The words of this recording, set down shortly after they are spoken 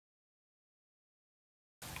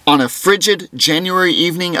On a frigid January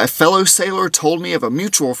evening, a fellow sailor told me of a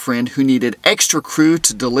mutual friend who needed extra crew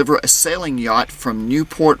to deliver a sailing yacht from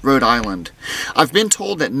Newport, Rhode Island. I've been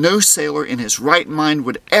told that no sailor in his right mind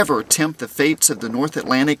would ever tempt the fates of the North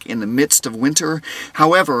Atlantic in the midst of winter.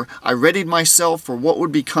 However, I readied myself for what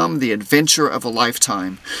would become the adventure of a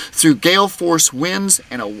lifetime. Through gale-force winds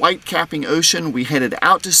and a white-capping ocean, we headed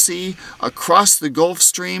out to sea, across the Gulf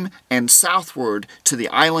Stream, and southward to the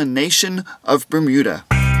island nation of Bermuda.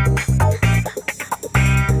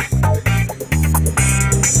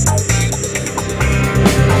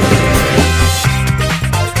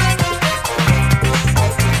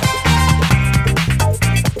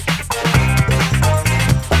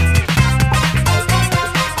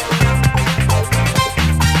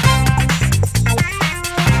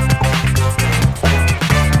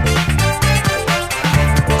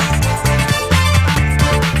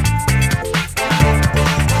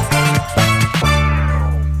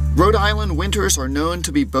 Rhode Island winters are known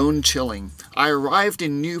to be bone-chilling. I arrived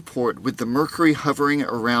in Newport with the mercury hovering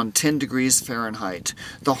around 10 degrees Fahrenheit.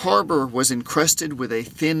 The harbor was encrusted with a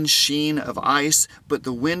thin sheen of ice, but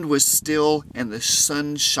the wind was still and the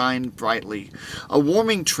sun shined brightly. A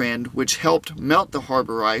warming trend which helped melt the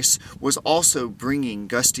harbor ice was also bringing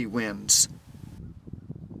gusty winds.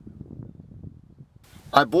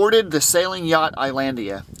 I boarded the sailing yacht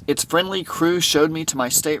Islandia. Its friendly crew showed me to my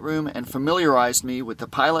stateroom and familiarized me with the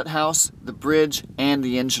pilot house, the bridge, and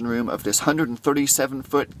the engine room of this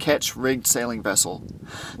 137-foot ketch-rigged sailing vessel.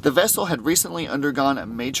 The vessel had recently undergone a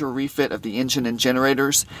major refit of the engine and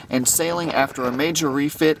generators, and sailing after a major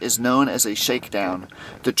refit is known as a shakedown.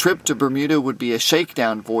 The trip to Bermuda would be a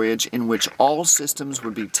shakedown voyage in which all systems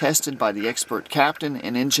would be tested by the expert captain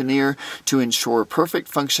and engineer to ensure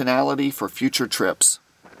perfect functionality for future trips.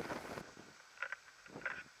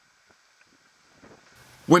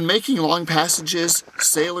 When making long passages,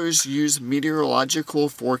 sailors use meteorological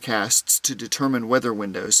forecasts to determine weather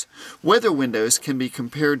windows. Weather windows can be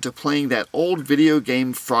compared to playing that old video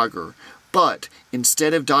game Frogger, but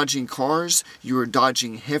instead of dodging cars, you are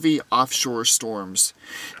dodging heavy offshore storms.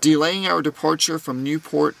 Delaying our departure from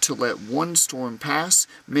Newport to let one storm pass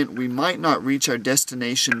meant we might not reach our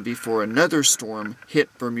destination before another storm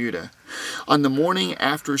hit Bermuda. On the morning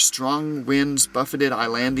after strong winds buffeted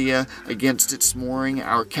Islandia against its mooring,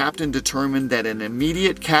 our captain determined that an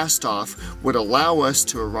immediate cast-off would allow us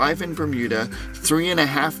to arrive in Bermuda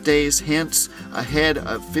 3.5 days hence, ahead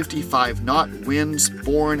of 55-knot winds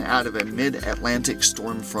born out of a mid-Atlantic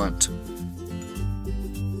storm front.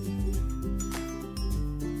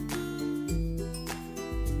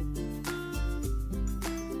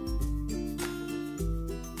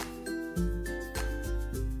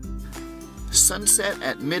 Sunset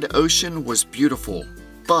at mid-ocean was beautiful,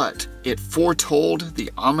 but it foretold the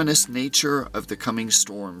ominous nature of the coming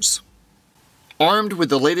storms. Armed with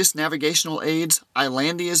the latest navigational aids,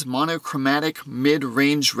 Islandia's monochromatic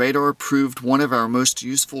mid-range radar proved one of our most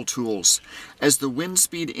useful tools. As the wind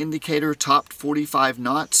speed indicator topped 45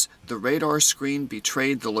 knots, the radar screen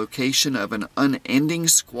betrayed the location of an unending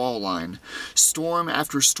squall line. Storm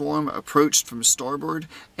after storm approached from starboard,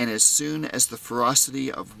 and as soon as the ferocity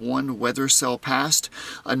of one weather cell passed,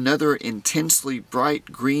 another intensely bright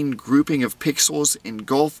green grouping of pixels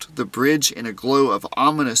engulfed the bridge in a glow of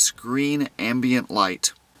ominous green ambient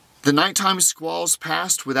light. The nighttime squalls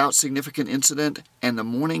passed without significant incident, and the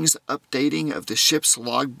morning's updating of the ship's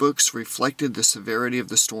logbooks reflected the severity of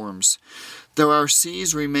the storms. Though our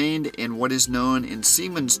seas remained in what is known in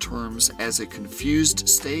seamen's terms as a confused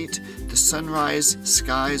state, the sunrise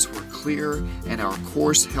skies were clear and our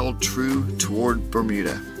course held true toward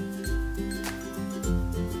Bermuda.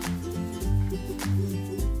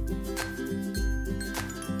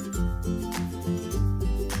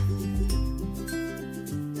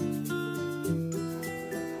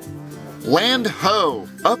 Land ho!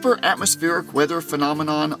 Upper atmospheric weather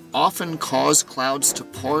phenomenon often cause clouds to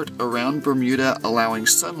part around Bermuda, allowing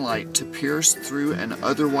sunlight to pierce through an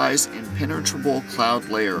otherwise impenetrable cloud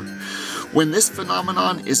layer. When this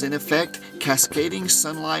phenomenon is in effect, cascading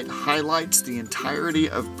sunlight highlights the entirety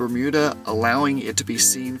of Bermuda, allowing it to be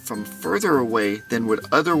seen from further away than would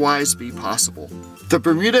otherwise be possible. The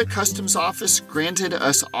Bermuda Customs Office granted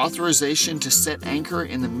us authorization to set anchor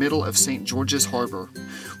in the middle of St. George's Harbor.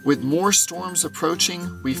 With more storms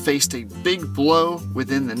approaching, we faced a big blow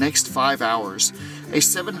within the next 5 hours. A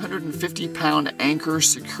 750-pound anchor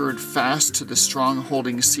secured fast to the strong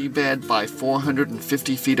holding seabed by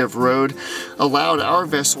 450 feet of road allowed our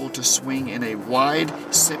vessel to swing in a wide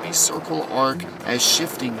semicircle arc as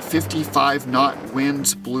shifting 55-knot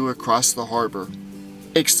winds blew across the harbor.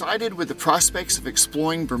 Excited with the prospects of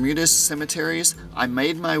exploring Bermuda's cemeteries, I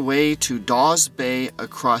made my way to Dawes Bay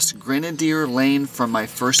across Grenadier Lane from my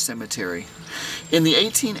first cemetery. In the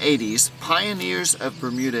 1880s, pioneers of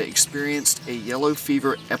Bermuda experienced a yellow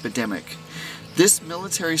fever epidemic. This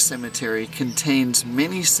military cemetery contains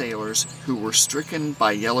many sailors who were stricken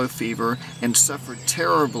by yellow fever and suffered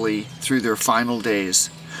terribly through their final days.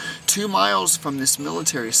 2 miles from this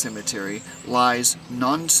military cemetery lies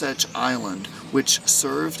Nonsuch Island, which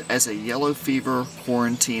served as a yellow fever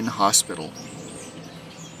quarantine hospital.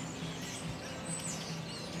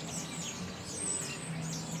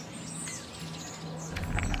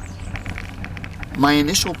 My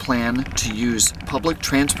initial plan to use public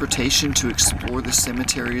transportation to explore the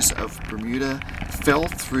cemeteries of Bermuda fell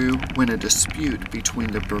through when a dispute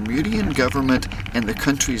between the Bermudian government and the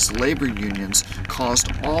country's labor unions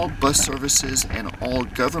caused all bus services and all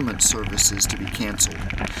government services to be canceled.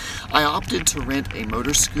 I opted to rent a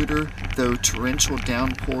motor scooter, though torrential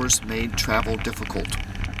downpours made travel difficult.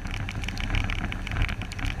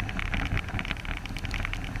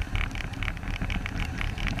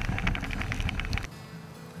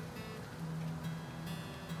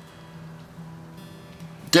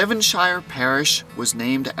 Devonshire Parish was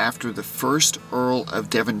named after the first Earl of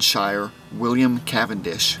Devonshire, William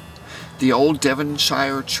Cavendish. The old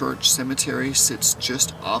Devonshire Church Cemetery sits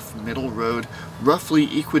just off Middle Road,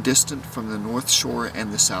 roughly equidistant from the North Shore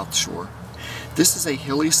and the South Shore. This is a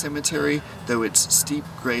hilly cemetery, though its steep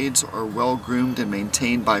grades are well groomed and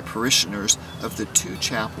maintained by parishioners of the 2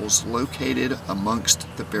 chapels located amongst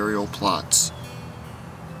the burial plots.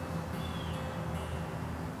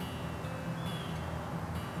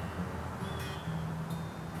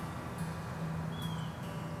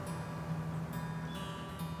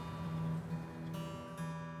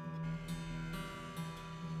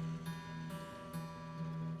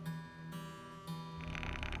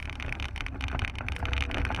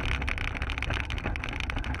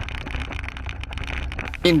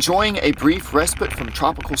 Enjoying a brief respite from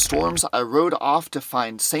tropical storms, I rode off to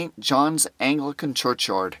find St. John's Anglican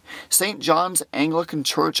Churchyard. St. John's Anglican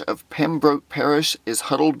Church of Pembroke Parish is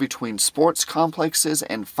huddled between sports complexes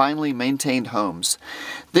and finely maintained homes.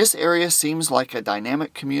 This area seems like a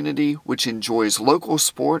dynamic community which enjoys local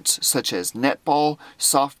sports such as netball,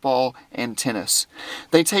 softball, and tennis.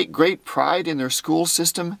 They take great pride in their school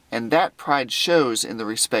system, and that pride shows in the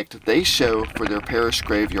respect they show for their parish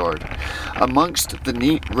graveyard. Amongst the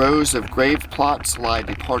neat rows of grave plots lie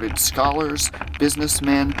departed scholars,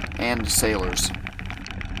 businessmen, and sailors.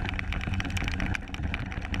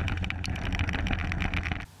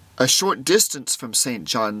 A short distance from St.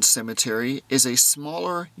 John's Cemetery is a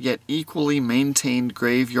smaller yet equally maintained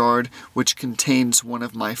graveyard which contains one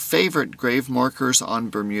of my favorite grave markers on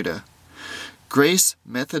Bermuda. Grace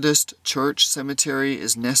Methodist Church Cemetery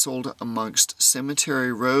is nestled amongst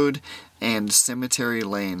Cemetery Road and Cemetery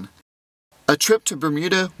Lane. A trip to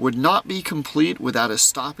Bermuda would not be complete without a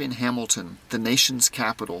stop in Hamilton, the nation's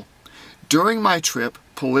capital. During my trip,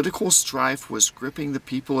 political strife was gripping the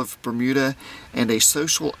people of Bermuda, and a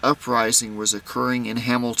social uprising was occurring in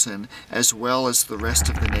Hamilton as well as the rest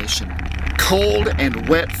of the nation. Cold and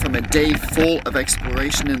wet from a day full of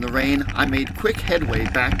exploration in the rain, I made quick headway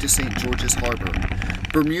back to St. George's Harbor.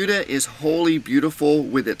 Bermuda is wholly beautiful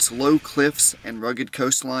with its low cliffs and rugged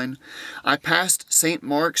coastline. I passed St.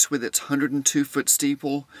 Mark's with its 102-foot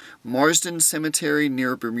steeple, Marsden Cemetery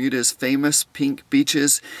near Bermuda's famous pink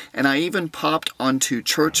beaches, and I even popped onto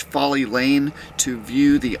Church Folly Lane to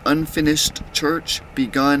view the unfinished church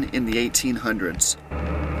begun in the 1800s.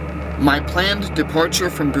 My planned departure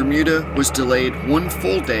from Bermuda was delayed 1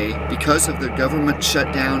 full day because of the government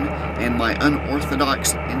shutdown and my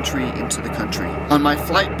unorthodox entry into the country. On my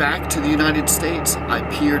flight back to the United States, I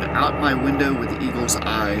peered out my window with eagle's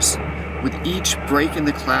eyes. With each break in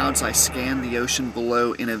the clouds, I scanned the ocean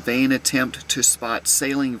below in a vain attempt to spot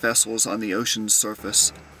sailing vessels on the ocean's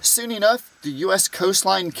surface. Soon enough, the U.S.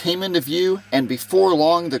 coastline came into view, and before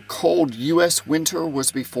long the cold U.S. winter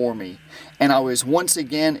was before me, and I was once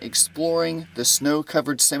again exploring the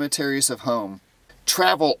snow-covered cemeteries of home.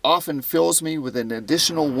 Travel often fills me with an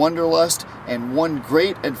additional wanderlust, and one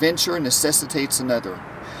great adventure necessitates another.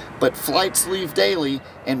 But flights leave daily,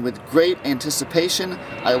 and with great anticipation,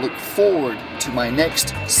 I look forward to my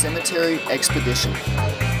next cemetery expedition.